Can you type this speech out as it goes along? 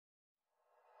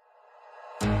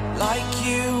like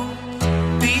you,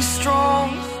 be strong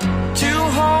to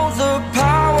hold the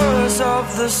powers of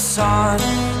the sun.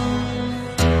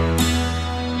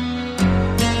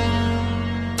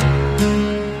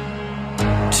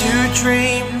 To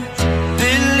dream,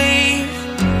 believe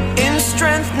in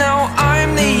strength. Now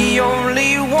I'm the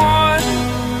only one,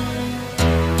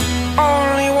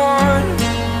 only one.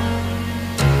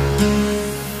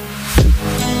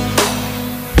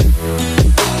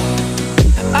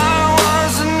 I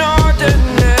was an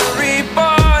ordinary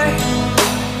boy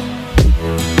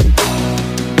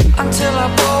until I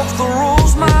broke the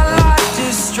rules. My life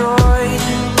destroyed,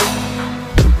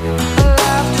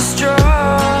 life destroyed.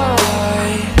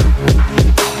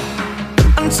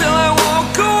 Until I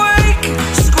walk awake,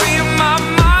 scream my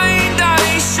mind, I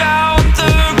shout,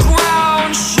 the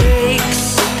ground shakes.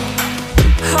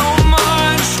 How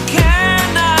much can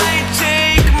I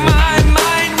take? My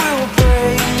mind will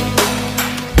break.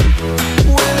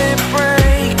 Will it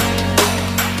break?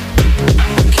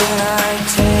 Can I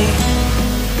take?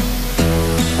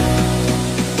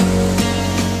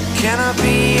 Can I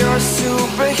be your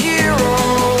superhero?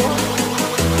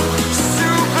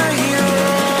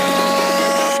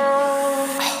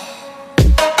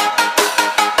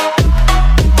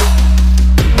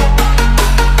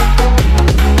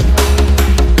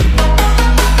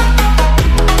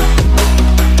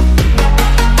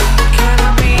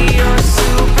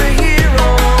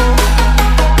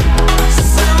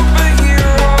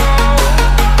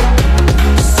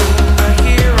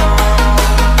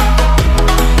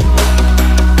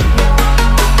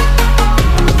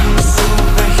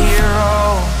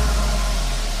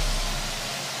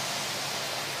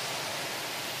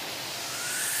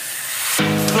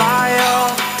 Fly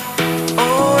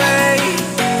away.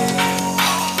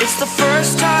 It's the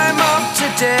first time of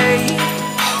today.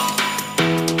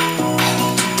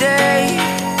 Today.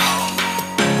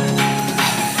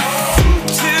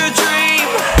 To dream,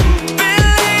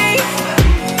 believe.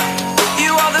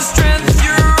 You are the strength,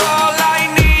 you're all I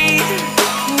need.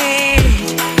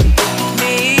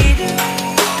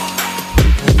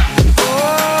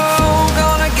 Oh,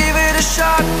 gonna give it a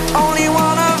shot. Only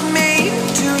one of me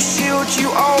to shield you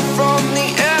all from the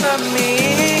enemy.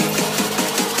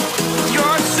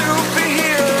 You're a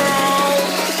superhero.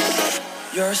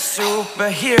 You're a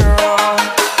superhero.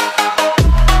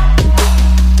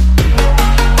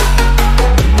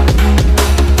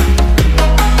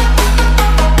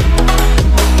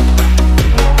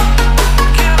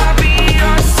 Can I be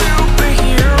your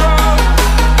superhero?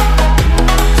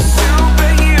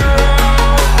 Superhero.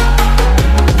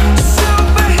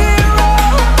 Superhero.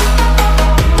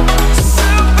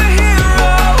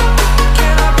 Superhero.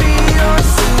 Can I be your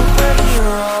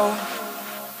superhero?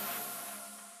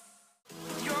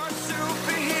 You're a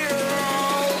superhero.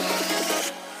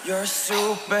 You're a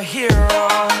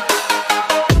superhero.